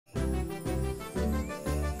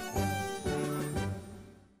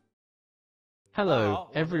Hello,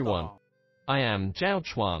 everyone. I am ZHAO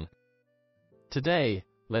Chuang. Today,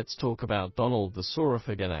 let's talk about Donald the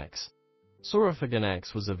Saurophaganax.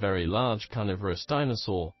 Saurophaganax was a very large carnivorous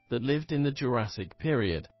dinosaur that lived in the Jurassic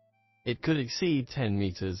period. It could exceed 10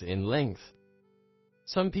 meters in length.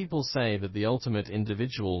 Some people say that the ultimate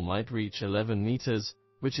individual might reach 11 meters,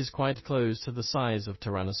 which is quite close to the size of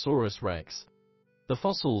Tyrannosaurus rex. The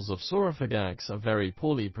fossils of Saurophaganax are very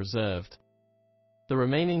poorly preserved. The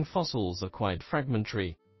remaining fossils are quite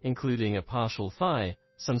fragmentary, including a partial thigh,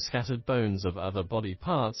 some scattered bones of other body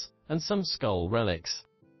parts, and some skull relics.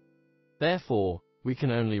 Therefore, we can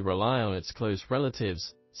only rely on its close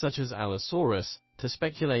relatives, such as Allosaurus, to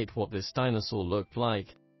speculate what this dinosaur looked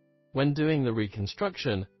like. When doing the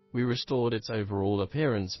reconstruction, we restored its overall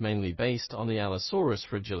appearance mainly based on the Allosaurus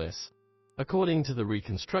fragilis. According to the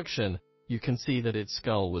reconstruction, you can see that its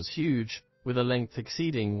skull was huge, with a length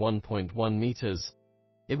exceeding 1.1 meters.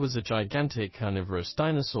 It was a gigantic carnivorous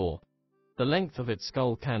dinosaur. The length of its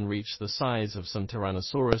skull can reach the size of some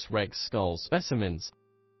Tyrannosaurus rex skull specimens.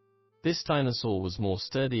 This dinosaur was more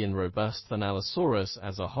sturdy and robust than Allosaurus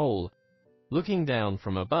as a whole. Looking down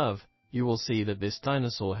from above, you will see that this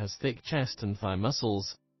dinosaur has thick chest and thigh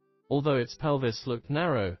muscles. Although its pelvis looked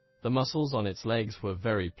narrow, the muscles on its legs were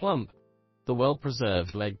very plump. The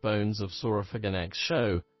well-preserved leg bones of Saurophaganax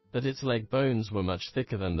show that its leg bones were much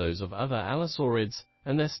thicker than those of other allosaurids,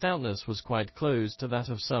 and their stoutness was quite close to that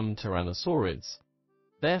of some tyrannosaurids.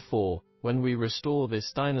 Therefore, when we restore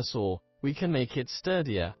this dinosaur, we can make it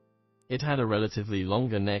sturdier. It had a relatively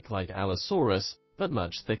longer neck like Allosaurus, but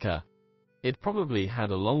much thicker. It probably had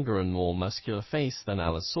a longer and more muscular face than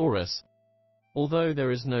Allosaurus. Although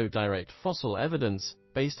there is no direct fossil evidence,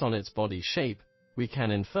 based on its body shape, we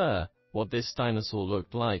can infer what this dinosaur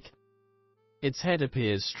looked like. Its head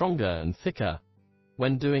appears stronger and thicker.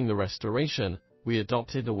 When doing the restoration, we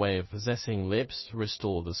adopted a way of possessing lips to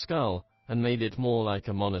restore the skull, and made it more like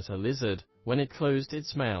a monitor lizard when it closed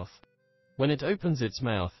its mouth. When it opens its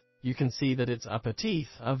mouth, you can see that its upper teeth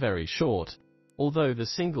are very short. Although the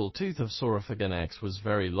single tooth of Saurophaganax was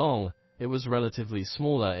very long, it was relatively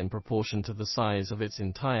smaller in proportion to the size of its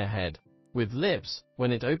entire head. With lips,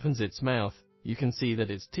 when it opens its mouth, you can see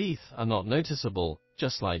that its teeth are not noticeable,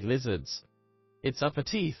 just like lizards. Its upper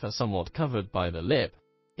teeth are somewhat covered by the lip.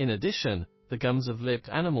 In addition, the gums of lipped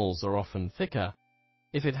animals are often thicker.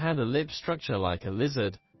 If it had a lip structure like a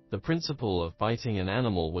lizard, the principle of biting an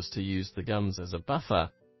animal was to use the gums as a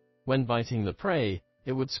buffer. When biting the prey,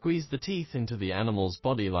 it would squeeze the teeth into the animal's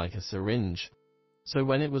body like a syringe. So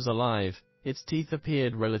when it was alive, its teeth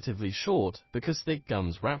appeared relatively short because thick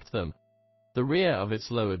gums wrapped them. The rear of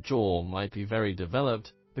its lower jaw might be very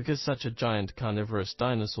developed, because such a giant carnivorous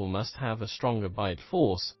dinosaur must have a stronger bite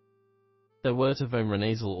force. There were two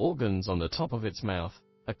vomeronasal organs on the top of its mouth,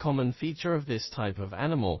 a common feature of this type of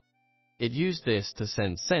animal. It used this to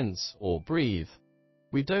sense scents or breathe.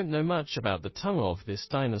 We don't know much about the tongue of this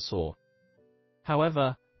dinosaur.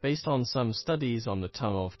 However, based on some studies on the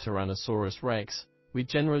tongue of Tyrannosaurus rex, we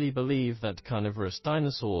generally believe that carnivorous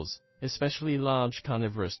dinosaurs, especially large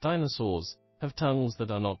carnivorous dinosaurs, have tongues that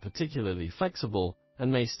are not particularly flexible,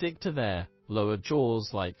 and may stick to their lower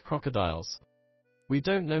jaws like crocodiles. We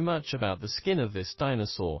don't know much about the skin of this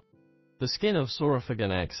dinosaur. The skin of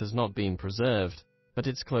Saurophaganax has not been preserved, but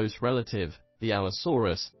its close relative, the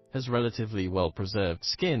Allosaurus, has relatively well-preserved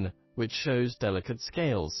skin, which shows delicate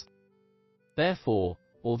scales. Therefore,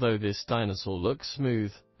 although this dinosaur looks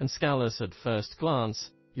smooth and scaleless at first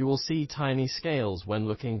glance, you will see tiny scales when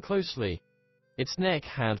looking closely. Its neck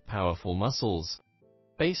had powerful muscles.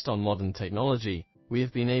 Based on modern technology, we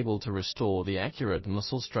have been able to restore the accurate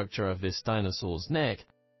muscle structure of this dinosaur's neck.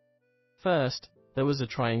 First, there was a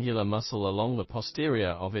triangular muscle along the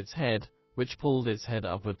posterior of its head, which pulled its head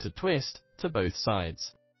upward to twist to both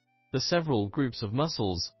sides. The several groups of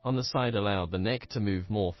muscles on the side allowed the neck to move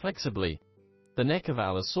more flexibly. The neck of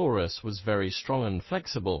Allosaurus was very strong and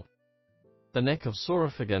flexible. The neck of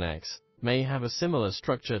Saurophaganax may have a similar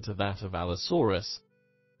structure to that of Allosaurus.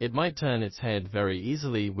 It might turn its head very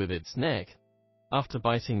easily with its neck. After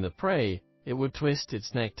biting the prey, it would twist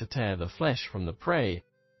its neck to tear the flesh from the prey.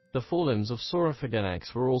 The forelimbs of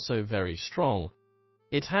Saurophaganax were also very strong.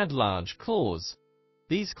 It had large claws.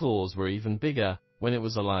 These claws were even bigger when it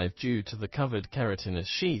was alive due to the covered keratinous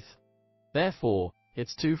sheath. Therefore,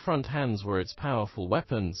 its two front hands were its powerful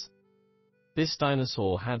weapons. This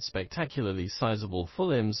dinosaur had spectacularly sizable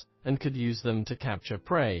forelimbs and could use them to capture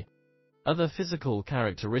prey. Other physical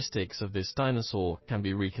characteristics of this dinosaur can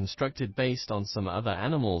be reconstructed based on some other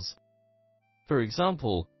animals. For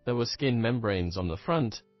example, there were skin membranes on the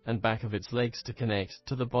front and back of its legs to connect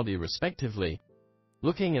to the body respectively.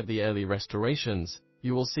 Looking at the early restorations,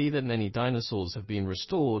 you will see that many dinosaurs have been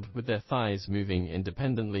restored with their thighs moving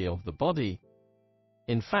independently of the body.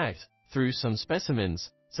 In fact, through some specimens,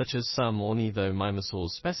 such as some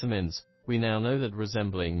ornithomimosaurs specimens, we now know that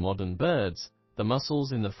resembling modern birds, the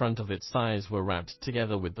muscles in the front of its thighs were wrapped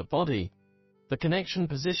together with the body. The connection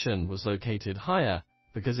position was located higher,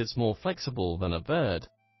 because it's more flexible than a bird.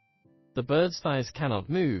 The bird's thighs cannot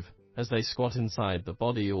move, as they squat inside the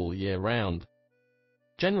body all year round.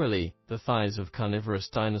 Generally, the thighs of carnivorous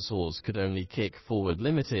dinosaurs could only kick forward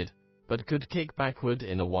limited, but could kick backward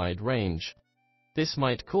in a wide range. This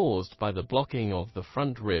might be caused by the blocking of the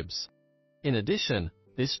front ribs. In addition,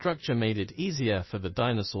 this structure made it easier for the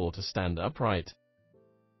dinosaur to stand upright.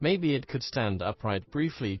 Maybe it could stand upright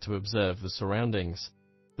briefly to observe the surroundings.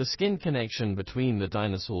 The skin connection between the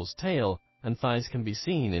dinosaur's tail and thighs can be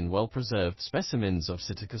seen in well-preserved specimens of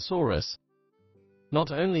Psittacosaurus. Not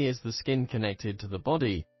only is the skin connected to the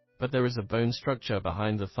body, but there is a bone structure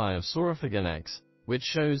behind the thigh of Saurophaganax, which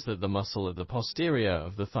shows that the muscle at the posterior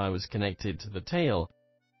of the thigh was connected to the tail.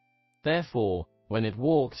 Therefore, when it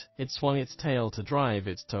walked, it swung its tail to drive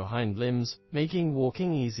its two hind limbs, making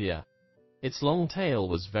walking easier. Its long tail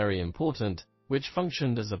was very important, which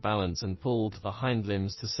functioned as a balance and pulled the hind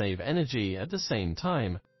limbs to save energy at the same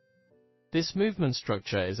time. This movement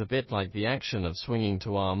structure is a bit like the action of swinging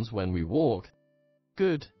two arms when we walk.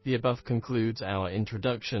 Good, the above concludes our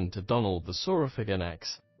introduction to Donald the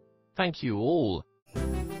Saurophaganax. Thank you all.